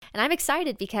And I'm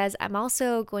excited because I'm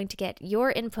also going to get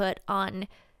your input on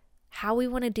how we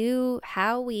want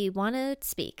to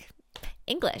speak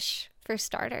English, for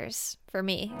starters, for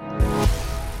me.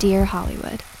 Dear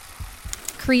Hollywood,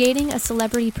 creating a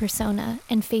celebrity persona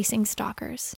and facing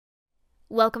stalkers.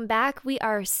 Welcome back. We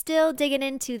are still digging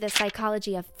into the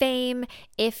psychology of fame.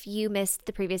 If you missed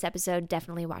the previous episode,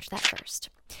 definitely watch that first.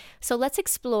 So let's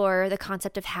explore the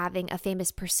concept of having a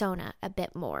famous persona a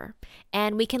bit more.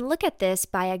 And we can look at this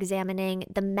by examining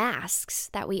the masks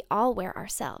that we all wear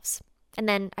ourselves. And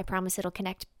then I promise it'll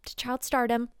connect to child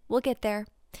stardom. We'll get there.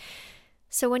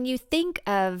 So when you think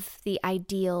of the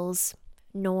ideals,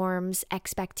 norms,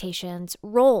 expectations,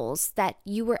 roles that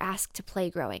you were asked to play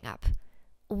growing up,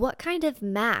 what kind of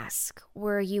mask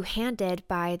were you handed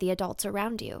by the adults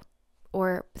around you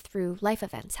or through life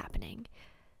events happening?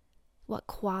 What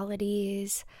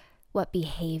qualities, what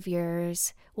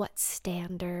behaviors, what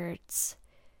standards?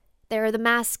 There are the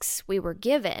masks we were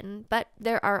given, but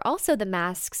there are also the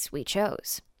masks we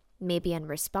chose, maybe in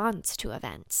response to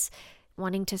events,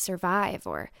 wanting to survive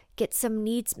or get some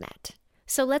needs met.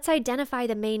 So let's identify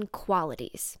the main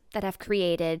qualities that have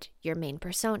created your main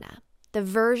persona. The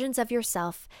versions of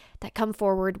yourself that come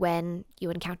forward when you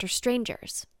encounter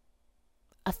strangers,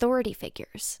 authority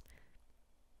figures,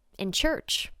 in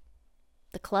church,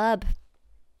 the club,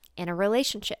 in a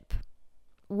relationship.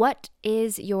 What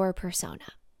is your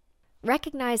persona?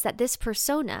 Recognize that this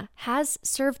persona has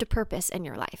served a purpose in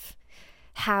your life,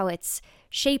 how it's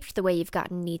shaped the way you've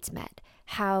gotten needs met,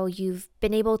 how you've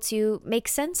been able to make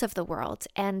sense of the world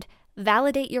and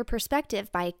validate your perspective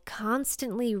by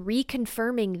constantly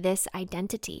reconfirming this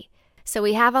identity. So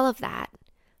we have all of that.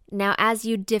 Now, as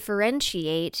you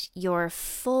differentiate your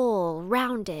full,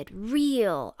 rounded,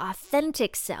 real,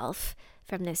 authentic self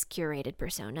from this curated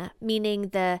persona, meaning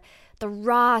the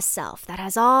raw self that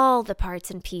has all the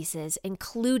parts and pieces,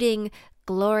 including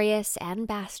glorious and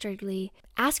bastardly,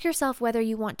 ask yourself whether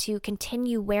you want to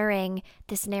continue wearing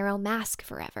this narrow mask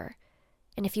forever.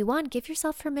 And if you want, give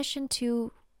yourself permission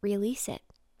to release it,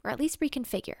 or at least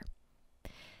reconfigure.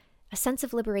 A sense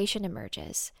of liberation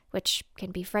emerges, which can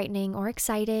be frightening or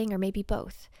exciting, or maybe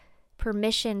both.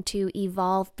 Permission to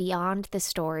evolve beyond the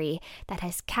story that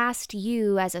has cast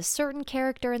you as a certain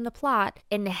character in the plot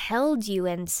and held you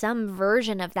in some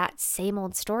version of that same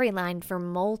old storyline for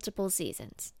multiple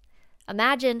seasons.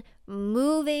 Imagine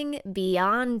moving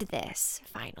beyond this,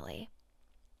 finally.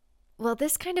 Well,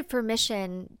 this kind of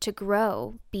permission to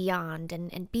grow beyond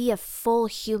and be a full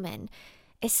human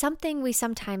is something we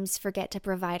sometimes forget to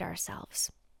provide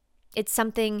ourselves. It's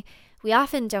something we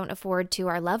often don't afford to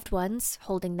our loved ones,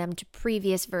 holding them to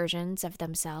previous versions of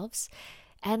themselves.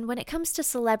 And when it comes to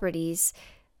celebrities,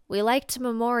 we like to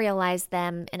memorialize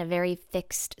them in a very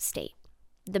fixed state.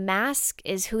 The mask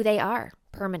is who they are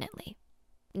permanently.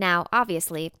 Now,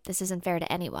 obviously, this isn't fair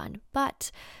to anyone, but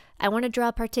I want to draw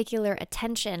particular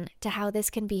attention to how this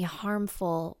can be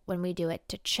harmful when we do it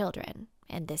to children,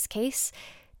 in this case,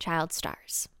 child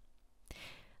stars.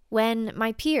 When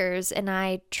my peers and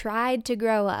I tried to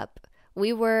grow up,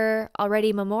 we were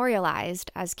already memorialized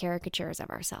as caricatures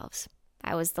of ourselves.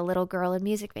 I was the little girl in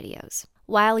music videos.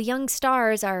 While young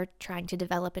stars are trying to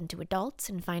develop into adults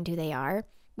and find who they are,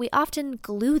 we often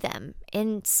glue them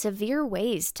in severe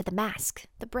ways to the mask,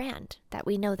 the brand that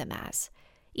we know them as.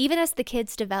 Even as the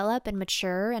kids develop and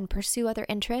mature and pursue other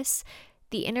interests,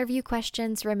 the interview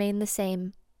questions remain the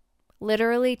same.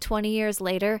 Literally 20 years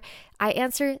later, I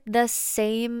answer the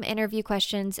same interview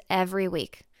questions every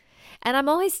week. And I'm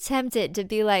always tempted to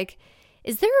be like,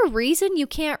 is there a reason you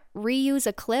can't reuse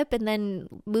a clip and then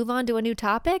move on to a new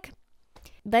topic?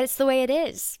 But it's the way it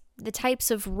is. The types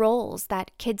of roles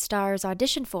that kid stars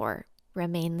audition for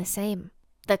remain the same.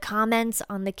 The comments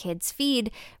on the kids'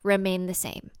 feed remain the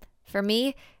same. For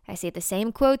me, I see the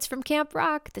same quotes from Camp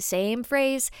Rock, the same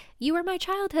phrase, "You were my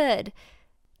childhood."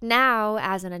 Now,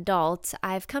 as an adult,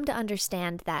 I've come to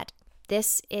understand that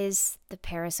this is the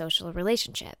parasocial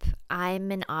relationship.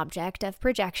 I'm an object of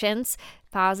projections,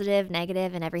 positive,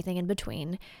 negative, and everything in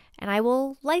between, and I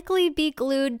will likely be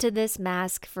glued to this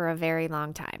mask for a very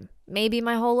long time, maybe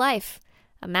my whole life.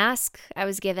 A mask I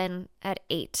was given at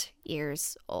 8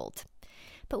 years old.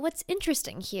 But what's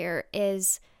interesting here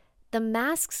is the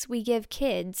masks we give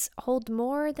kids hold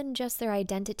more than just their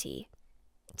identity.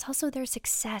 It's also their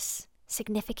success,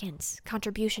 significance,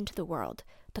 contribution to the world,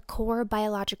 the core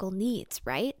biological needs,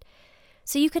 right?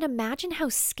 So you can imagine how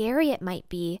scary it might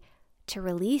be to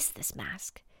release this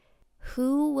mask.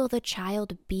 Who will the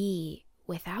child be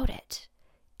without it?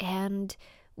 And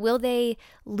will they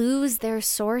lose their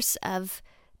source of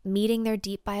meeting their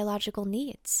deep biological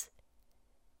needs?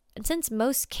 And since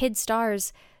most kid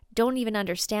stars don't even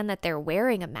understand that they're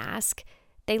wearing a mask,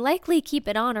 they likely keep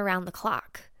it on around the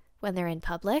clock. When they're in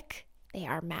public, they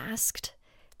are masked.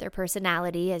 Their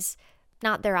personality is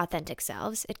not their authentic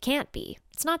selves. It can't be.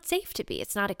 It's not safe to be.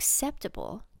 It's not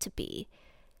acceptable to be.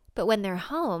 But when they're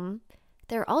home,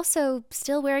 they're also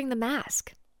still wearing the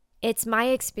mask. It's my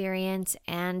experience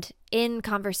and in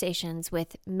conversations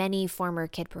with many former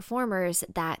kid performers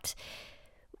that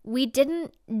we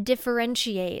didn't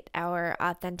differentiate our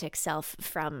authentic self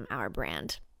from our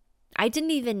brand. I didn't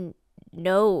even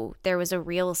know there was a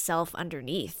real self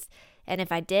underneath. And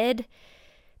if I did,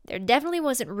 there definitely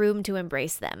wasn't room to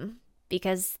embrace them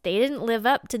because they didn't live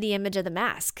up to the image of the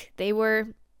mask. They were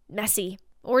messy,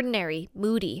 ordinary,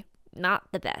 moody,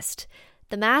 not the best.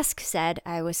 The mask said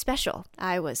I was special,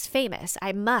 I was famous,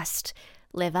 I must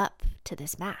live up to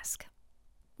this mask.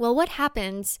 Well, what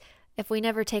happens if we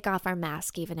never take off our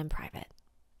mask even in private?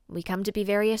 We come to be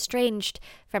very estranged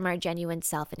from our genuine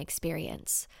self and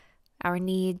experience. Our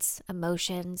needs,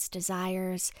 emotions,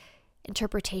 desires,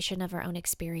 interpretation of our own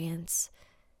experience.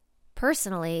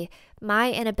 Personally,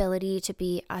 my inability to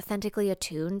be authentically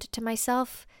attuned to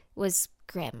myself was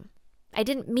grim. I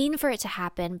didn't mean for it to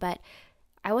happen, but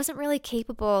I wasn't really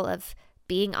capable of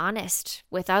being honest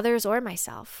with others or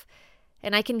myself.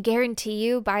 And I can guarantee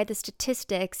you by the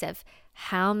statistics of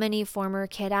how many former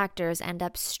kid actors end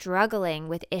up struggling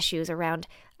with issues around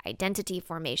identity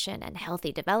formation and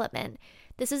healthy development,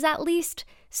 this is at least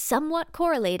somewhat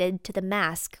correlated to the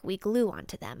mask we glue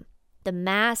onto them. The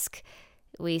mask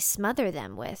we smother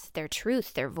them with, their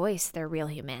truth, their voice, their real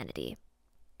humanity.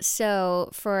 So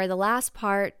for the last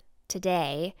part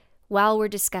today, while we're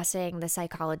discussing the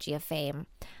psychology of fame,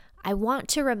 I want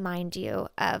to remind you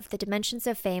of the dimensions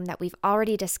of fame that we've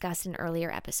already discussed in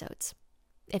earlier episodes.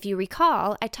 If you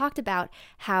recall, I talked about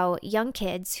how young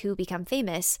kids who become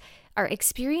famous are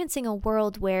experiencing a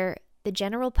world where the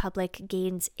general public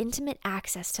gains intimate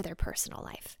access to their personal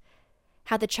life,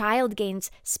 how the child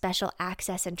gains special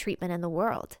access and treatment in the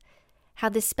world, how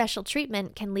this special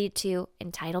treatment can lead to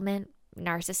entitlement,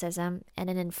 narcissism, and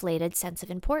an inflated sense of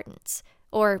importance,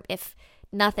 or if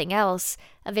nothing else,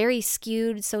 a very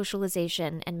skewed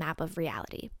socialization and map of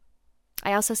reality.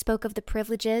 I also spoke of the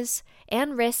privileges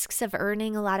and risks of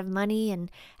earning a lot of money and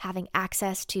having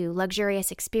access to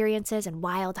luxurious experiences and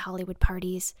wild Hollywood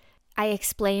parties. I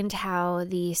explained how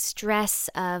the stress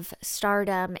of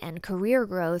stardom and career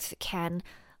growth can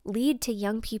lead to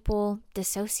young people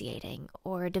dissociating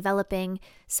or developing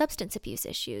substance abuse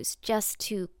issues just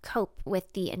to cope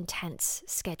with the intense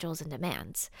schedules and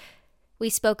demands. We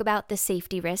spoke about the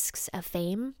safety risks of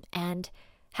fame and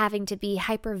having to be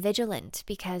hyper-vigilant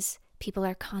because people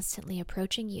are constantly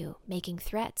approaching you, making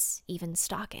threats, even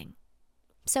stalking.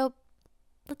 So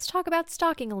let's talk about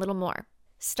stalking a little more.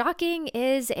 Stalking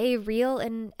is a real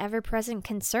and ever-present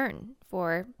concern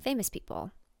for famous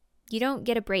people. You don't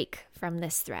get a break from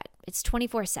this threat. It's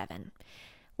 24/7.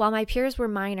 While my peers were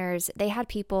minors, they had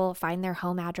people find their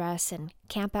home address and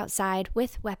camp outside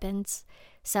with weapons.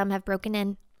 Some have broken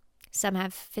in. Some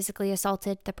have physically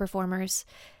assaulted the performers.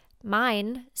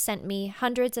 Mine sent me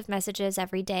hundreds of messages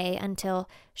every day until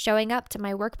showing up to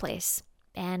my workplace.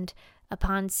 And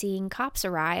upon seeing cops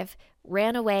arrive,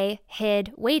 ran away,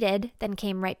 hid, waited, then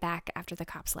came right back after the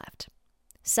cops left.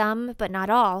 Some, but not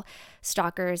all,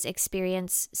 stalkers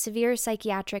experience severe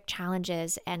psychiatric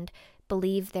challenges and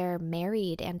believe they're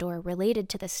married and or related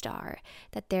to the star,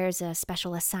 that there's a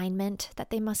special assignment that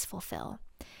they must fulfill.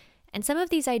 And some of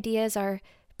these ideas are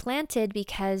planted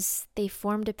because they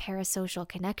formed a parasocial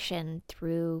connection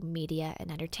through media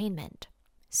and entertainment.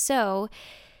 So,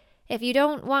 if you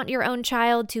don't want your own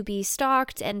child to be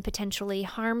stalked and potentially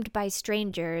harmed by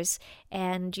strangers,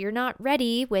 and you're not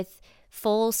ready with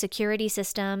full security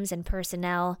systems and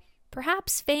personnel,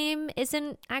 perhaps fame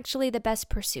isn't actually the best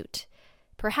pursuit.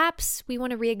 Perhaps we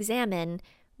want to re-examine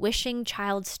wishing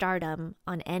child stardom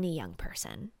on any young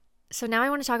person. So now I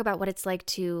want to talk about what it's like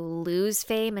to lose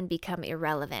fame and become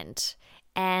irrelevant.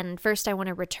 And first, I want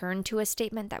to return to a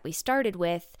statement that we started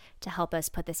with to help us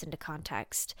put this into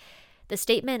context. The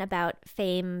statement about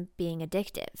fame being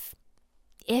addictive.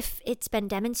 If it's been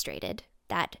demonstrated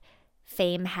that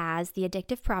fame has the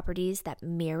addictive properties that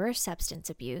mirror substance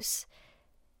abuse,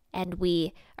 and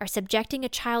we are subjecting a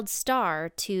child star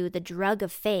to the drug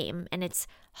of fame, and it's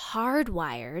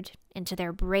hardwired into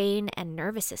their brain and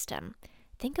nervous system,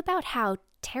 think about how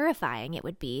terrifying it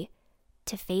would be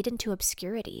to fade into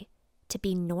obscurity, to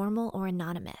be normal or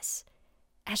anonymous.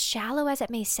 As shallow as it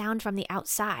may sound from the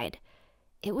outside,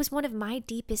 it was one of my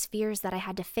deepest fears that I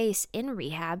had to face in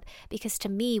rehab because to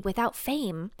me, without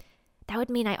fame, That would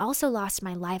mean I also lost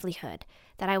my livelihood,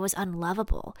 that I was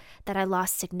unlovable, that I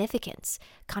lost significance,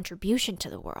 contribution to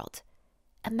the world.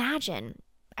 Imagine,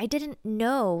 I didn't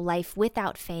know life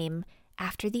without fame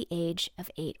after the age of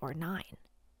 8 or 9.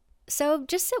 So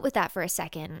just sit with that for a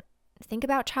second. Think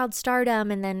about child stardom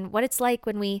and then what it's like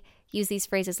when we use these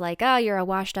phrases like, oh, you're a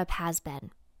washed up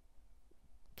has-been.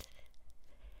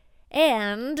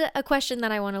 And a question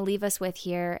that I want to leave us with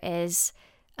here is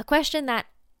a question that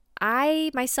I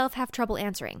myself have trouble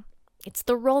answering. It's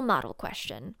the role model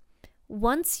question.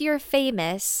 Once you're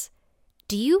famous,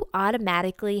 do you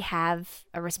automatically have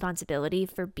a responsibility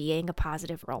for being a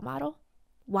positive role model?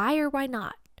 Why or why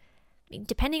not? I mean,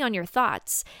 depending on your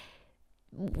thoughts,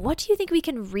 what do you think we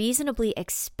can reasonably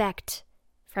expect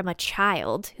from a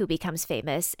child who becomes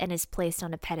famous and is placed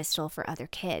on a pedestal for other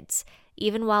kids,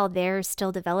 even while they're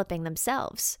still developing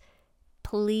themselves?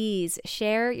 Please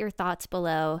share your thoughts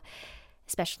below,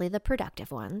 especially the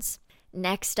productive ones.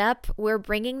 Next up, we're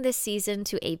bringing this season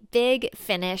to a big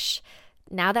finish.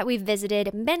 Now that we've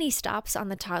visited many stops on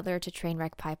the toddler to train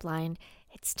wreck pipeline,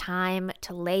 it's time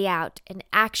to lay out an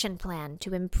action plan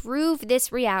to improve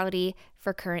this reality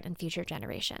for current and future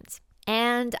generations.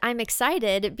 And I'm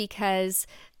excited because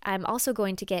I'm also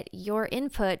going to get your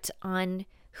input on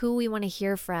who we want to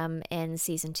hear from in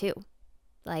season 2.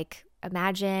 Like,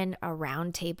 imagine a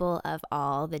round table of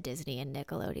all the Disney and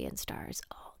Nickelodeon stars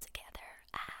all together.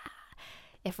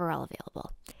 If we're all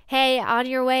available. Hey, on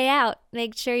your way out,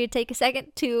 make sure you take a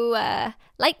second to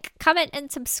like, comment,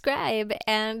 and subscribe.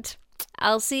 And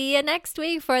I'll see you next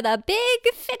week for the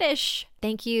big finish.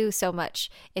 Thank you so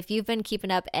much. If you've been keeping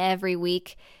up every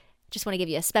week, just want to give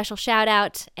you a special shout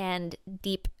out and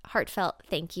deep, heartfelt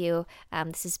thank you.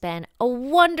 This has been a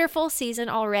wonderful season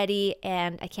already,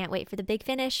 and I can't wait for the big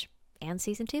finish and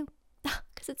season 2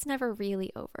 because it's never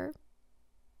really over.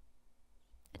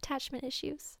 Attachment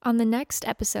issues. On the next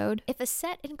episode, if a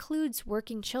set includes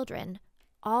working children,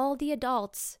 all the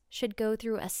adults should go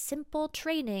through a simple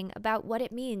training about what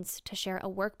it means to share a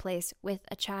workplace with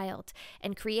a child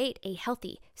and create a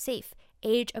healthy, safe,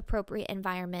 age-appropriate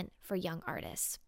environment for young artists.